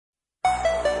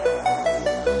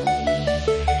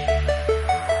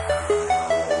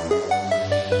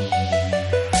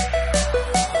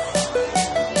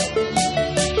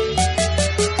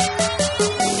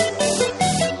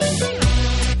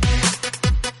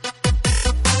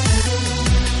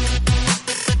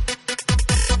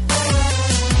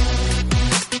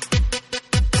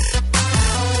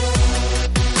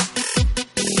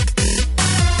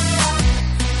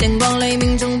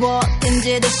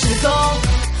界的时空。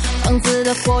放肆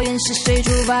的火焰是谁触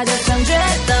发这场决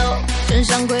斗？身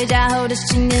上盔甲后的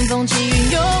信念风起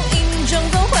云涌，英雄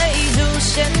总会出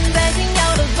现在紧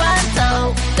要的关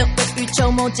头。等未雨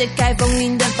绸缪，解开封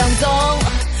印的放纵，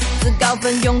自告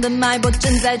奋勇的脉搏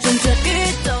正在蠢蠢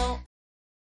欲动。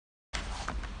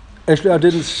Actually, I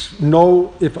didn't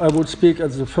know if I would speak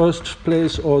at the first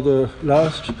place or the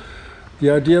last. The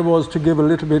idea was to give a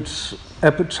little bit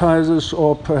appetizers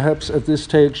or perhaps at this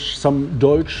stage some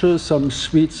dolce, some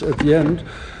sweets at the end,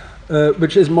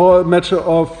 which is more a matter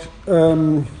of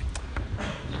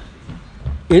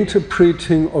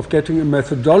interpreting, of getting a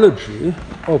methodology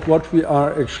of what we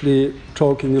are actually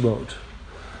talking about.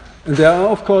 And there are,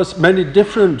 of course, many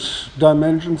different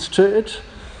dimensions to it,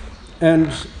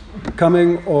 and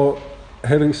coming or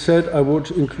having said I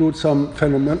would include some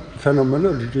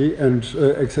phenomenology and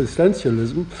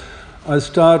existentialism, I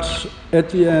start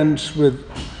at the end with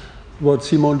what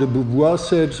Simone de Beauvoir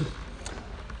said,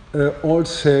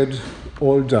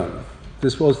 all done.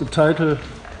 This was the title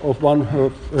of one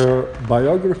of her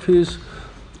biographies,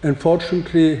 and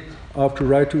fortunately, after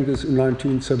writing this in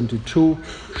 1972,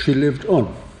 she lived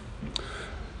on.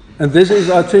 And this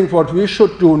is, I think, what we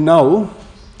should do now,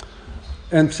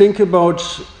 and think about,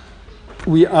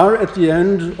 we are at the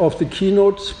end of the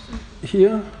keynotes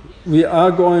here. We are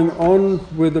going on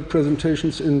with the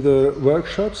presentations in the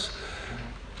workshops,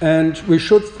 and we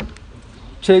should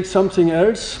take something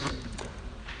else.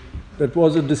 That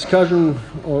was a discussion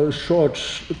or a short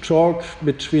talk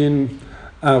between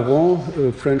Aron,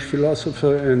 a French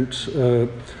philosopher, and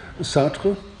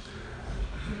Sartre,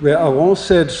 where Aron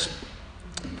said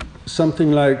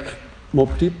something like, "Mon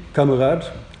petit camarade,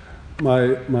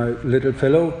 my little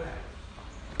fellow,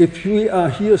 if we are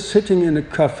here sitting in a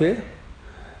cafe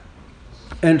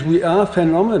and we are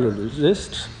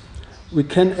phenomenologists, we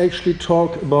can actually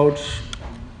talk about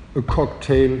a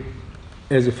cocktail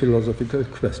as a philosophical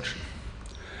question."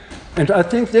 And I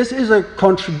think this is a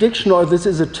contradiction, or this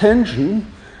is a tension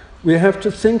we have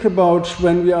to think about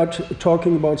when we are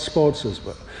talking about sports as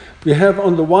well. We have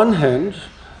on the one hand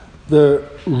the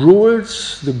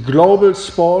rules, the global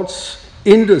sports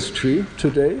industry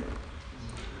today,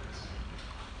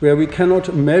 where we cannot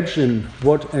imagine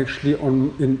what actually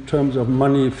in terms of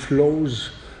money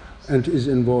flows and is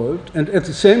involved. And at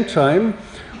the same time,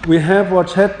 we have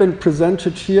what had been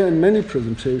presented here in many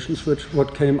presentations,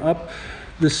 what came up,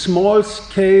 the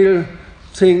small-scale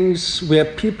things where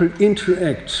people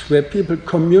interact, where people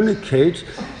communicate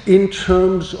in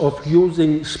terms of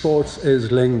using sports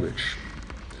as language,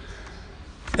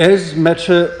 as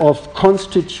matter of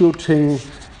constituting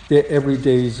their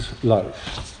everyday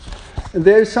life. And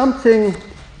there is something,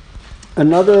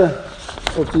 another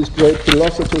of these great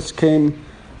philosophers came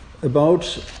about,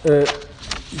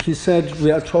 he said, we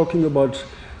are talking about,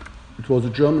 it was a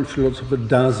German philosopher,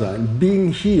 Dasein,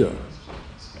 being here,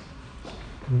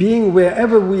 being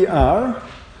wherever we are.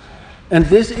 And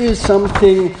this is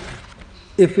something,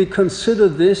 if we consider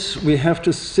this, we have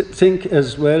to think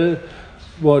as well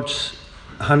what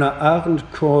Hannah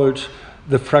Arendt called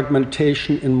the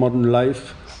fragmentation in modern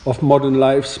life, of modern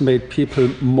lives made people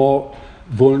more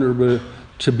vulnerable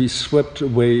to be swept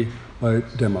away by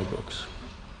demagogues.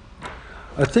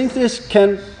 I think this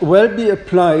can well be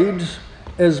applied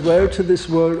as well to this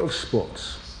world of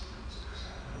sports,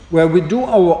 where we do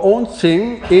our own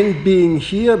thing in being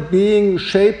here,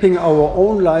 shaping our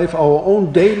own life, our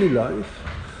own daily life,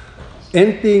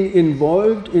 and being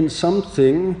involved in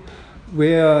something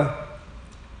where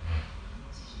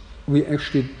we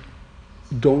actually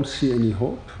don't see any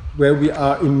hope, where we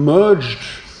are emerged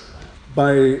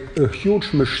by a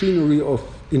huge machinery of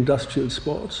industrial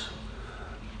sports,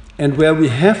 and where we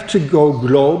have to go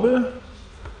global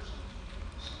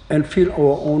and feel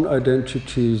our own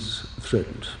identities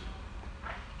threatened.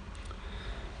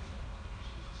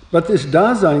 But this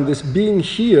Dasein, this being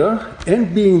here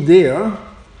and being there,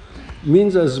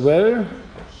 means as well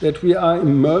that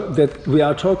we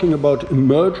are talking about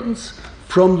emergence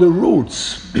from the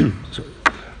roots,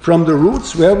 from the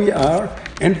roots where we are,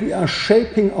 and we are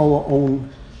shaping our own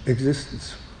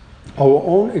existence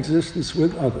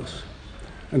with others.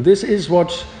 And this is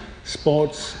what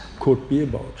sports could be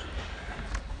about.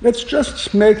 Let's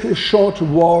just make a short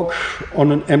walk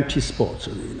on an empty sports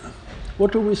arena.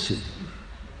 What do we see?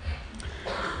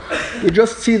 We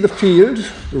just see the field,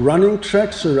 the running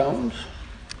tracks around.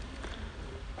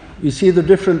 We see the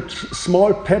different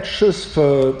small patches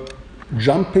for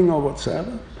jumping or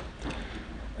whatsoever.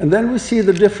 And then we see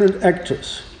the different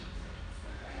actors.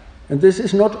 And this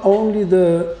is not only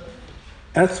the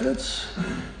athletes,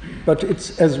 but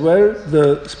it's as well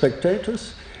the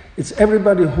spectators. It's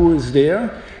everybody who is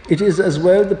there. It is as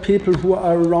well the people who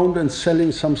are around and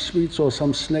selling some sweets or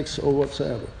some snacks or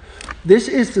whatsoever. This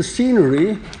is the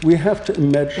scenery we have to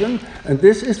imagine, and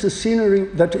this is the scenery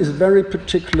that is very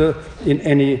particular in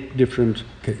any different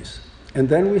case. And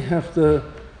then we have the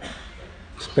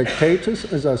spectators,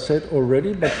 as I said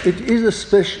already, but it is a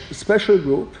special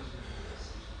group.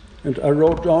 And I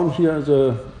wrote down here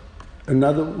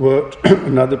another word,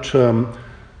 another term,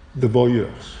 the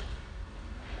voyeurs.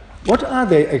 What are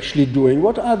they actually doing?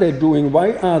 What are they doing?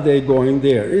 Why are they going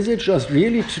there? Is it just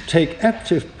really to take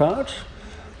active part?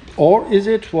 Or is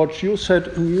it what you said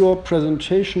in your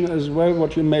presentation as well,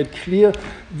 what you made clear,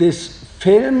 this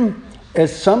film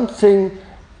as something,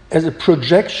 as a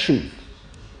projection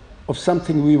of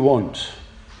something we want?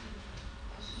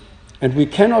 And we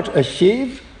cannot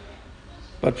achieve,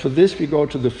 but for this we go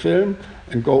to the film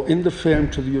and go in the film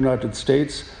to the United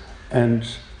States and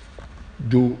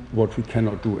do what we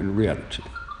cannot do in reality.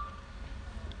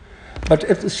 But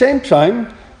at the same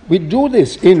time, we do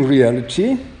this in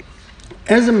reality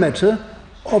as a matter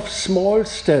of small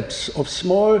steps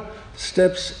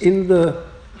in the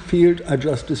field I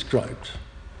just described.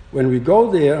 When we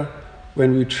go there,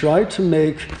 when we try to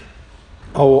make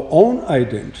our own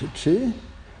identity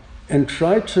and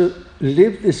try to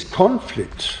live this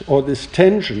conflict or this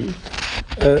tension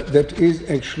that is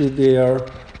actually there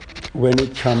when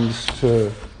it comes to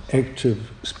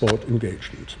active sport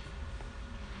engagement.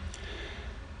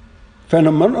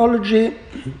 Phenomenology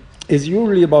is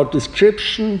usually about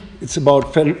description, it's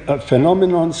about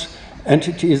phenomenons, and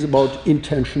it is about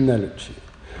intentionality.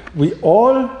 We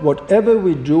all, whatever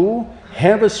we do,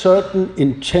 have a certain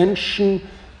intention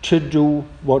to do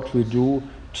what we do,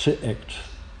 to act.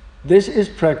 This is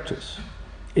practice.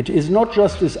 It is not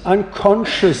just this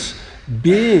unconscious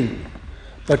being,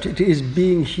 but it is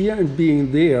being here and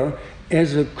being there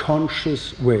as a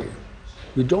conscious way.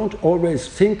 We don't always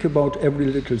think about every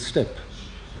little step,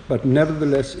 but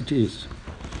nevertheless it is.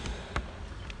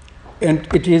 And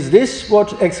it is this what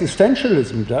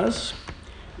existentialism does.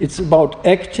 It's about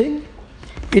acting,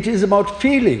 it is about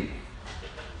feeling,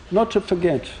 not to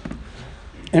forget,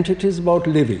 and it is about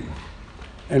living,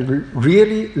 and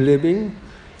really living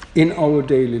in our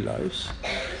daily lives,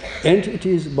 and it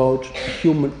is about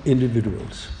human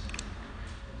individuals.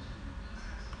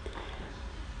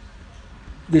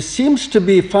 This seems to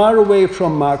be far away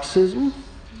from Marxism,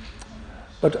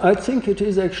 but I think it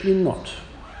is actually not.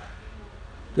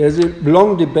 There's a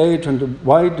long debate and a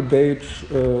wide debate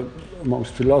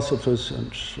amongst philosophers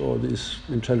and all these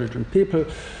intelligent people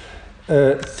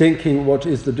thinking what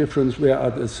is the difference, where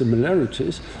are the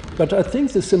similarities. But I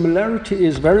think the similarity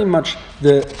is very much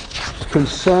the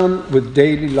concern with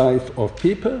daily life of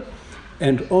people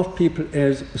and of people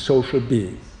as a social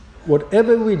being.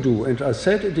 Whatever we do, and I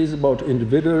said it is about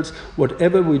individuals,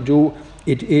 whatever we do,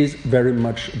 it is very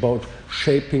much about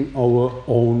shaping our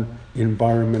own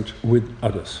environment with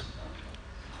others.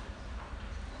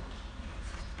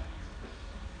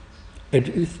 And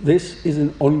this is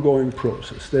an ongoing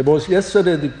process. There was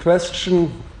yesterday the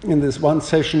question in this one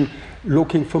session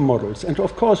looking for models. And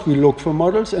of course we look for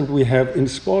models, and we have in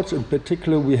sports in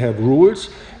particular, we have rules,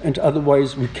 and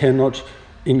otherwise we cannot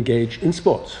engage in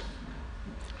sports.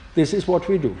 This is what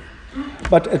we do.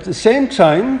 But at the same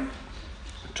time,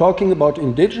 talking about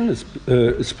indigenous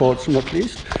sports not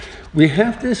least, we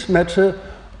have this matter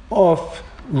of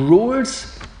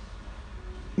rules,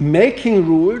 making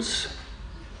rules,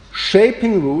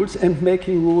 shaping rules, and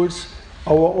making rules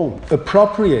our own,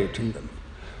 appropriating them.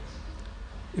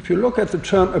 If you look at the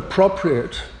term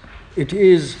appropriate, it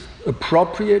is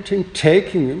appropriating,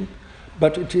 taking them,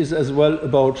 but it is as well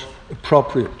about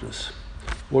appropriateness.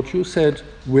 What you said,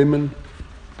 women,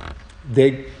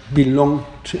 they belong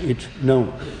to it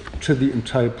now, to the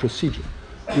entire procedure.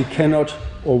 We cannot,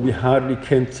 or we hardly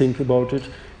can think about it.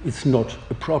 It's not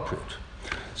appropriate.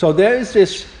 So there is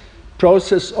this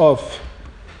process of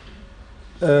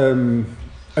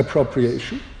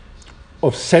appropriation,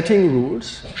 of setting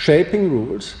rules, shaping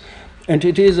rules, and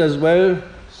it is as well,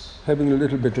 having a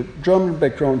little bit of German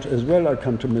background as well, I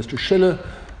come to Mr. Schiller,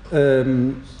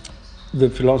 the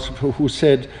philosopher who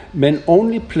said, man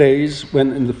only plays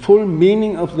when in the full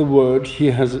meaning of the word he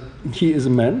is a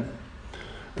man.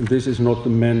 And this is not the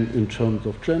man in terms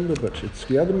of gender, but it's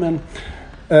the other man.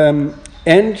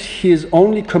 And he is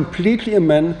only completely a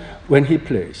man when he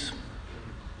plays.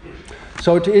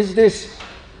 So it is this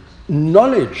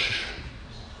knowledge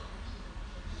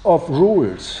of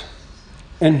rules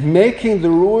and making the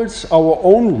rules our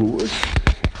own rules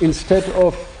instead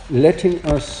of letting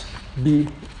us be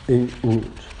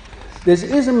ruled. This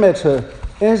is a matter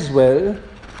as well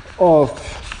of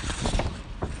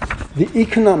the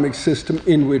economic system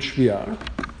in which we are.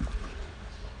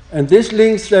 And this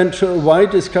links then to a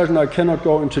wide discussion, I cannot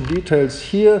go into details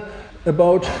here,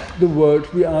 about the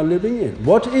world we are living in.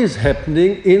 What is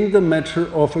happening in the matter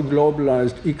of a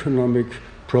globalized economic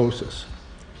process?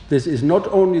 This is not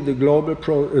only the global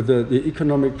the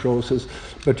economic process,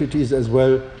 but it is as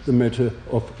well the matter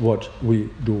of what we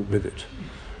do with it.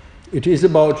 It is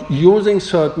about using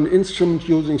certain instruments,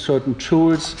 using certain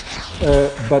tools,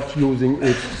 but using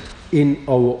it in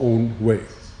our own way.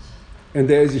 And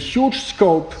there is a huge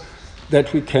scope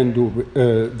that we can do,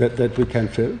 that we can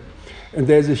fill. And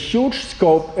there's a huge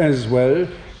scope as well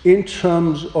in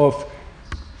terms of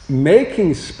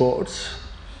making sports,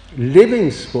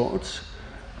 living sports,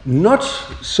 not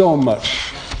so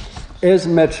much as a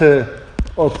matter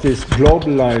of this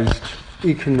globalized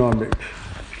economic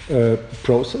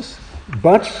process,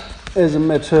 but as a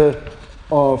matter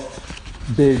of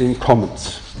building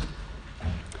commons.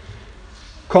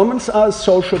 Commons are a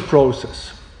social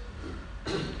process.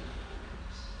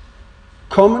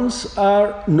 Commons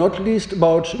are not least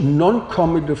about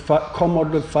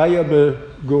non-commodifiable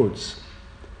goods.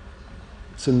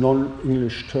 It's a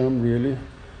non-English term, really,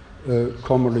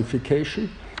 commodification.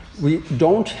 We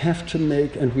don't have to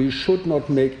make, and we should not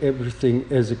make everything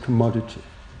as a commodity.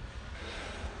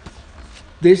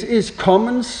 This is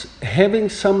commons having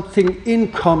something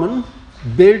in common,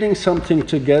 building something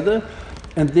together,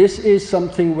 and this is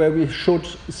something where we should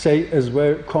say as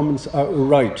well, commons are a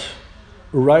right.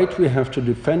 A right we have to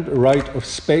defend, a right of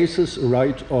spaces, a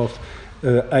right of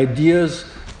ideas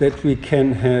that we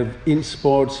can have in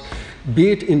sports,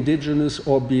 be it indigenous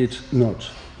or be it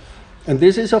not. And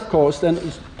this is, of course, then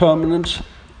a permanent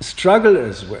struggle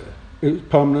as well, a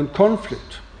permanent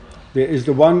conflict. There is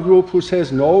the one group who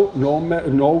says no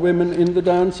women in the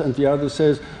dance, and the other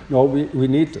says no, we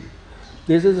need them.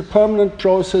 This is a permanent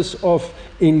process of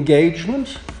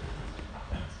engagement.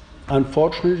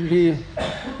 Unfortunately,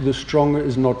 the stronger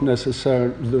is not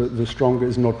necessarily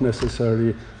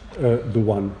the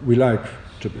one we like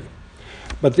to be.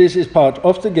 But this is part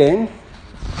of the game,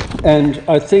 and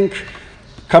I think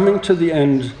coming to the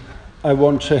end, I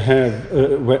want to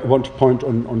point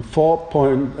on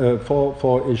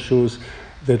four issues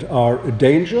that are a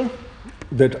danger,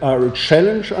 that are a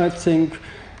challenge, I think,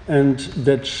 and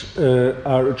that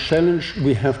are a challenge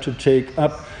we have to take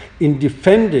up in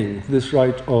defending this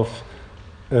right of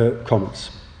commons.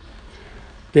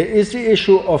 There is the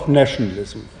issue of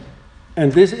nationalism,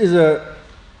 and this is a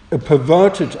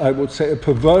perverted, I would say, a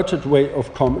perverted way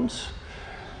of commons,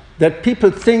 that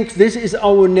people think this is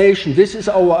our nation, this is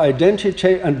our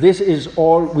identity, and this is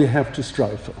all we have to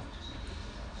strive for.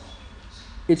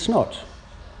 It's not.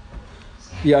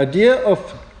 The idea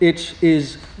of it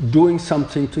is doing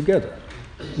something together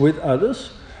with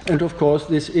others. And of course,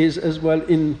 this is as well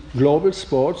in global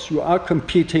sports. You are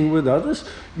competing with others,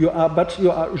 but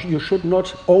you should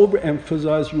not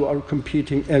overemphasize you are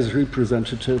competing as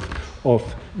representative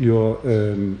of your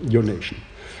nation.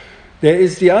 There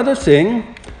is the other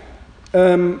thing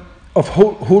of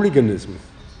hooliganism.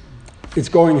 It's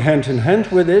going hand in hand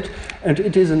with it, and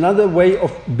it is another way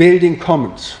of building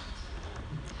commons.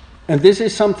 And this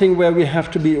is something where we have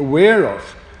to be aware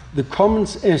of. The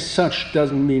commons as such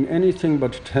doesn't mean anything,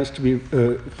 but it has to be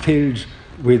filled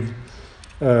with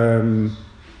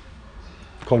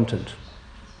content,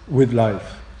 with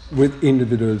life, with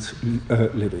individuals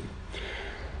living.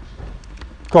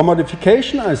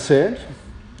 Commodification, I said,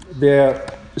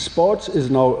 sports is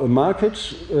now a market.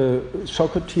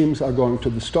 Soccer teams are going to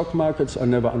the stock markets. I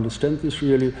never understand this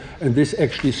really, and this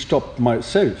actually stopped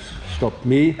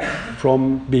me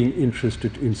from being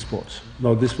interested in sports.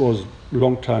 Now, this was a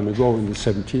long time ago, in the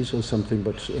 70s or something,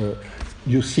 but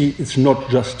you see it's not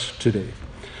just today.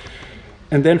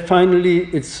 And then finally,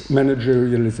 it's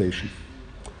managerialization.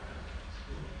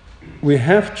 We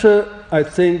have to, I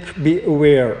think, be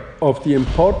aware of the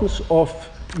importance of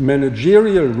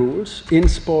managerial rules in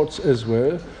sports as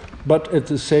well, but at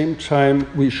the same time,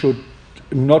 we should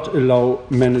not allow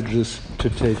managers to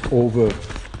take over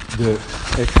the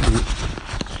actually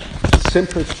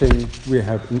simple thing we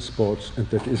have in sports, and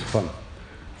that is fun.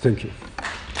 Thank you.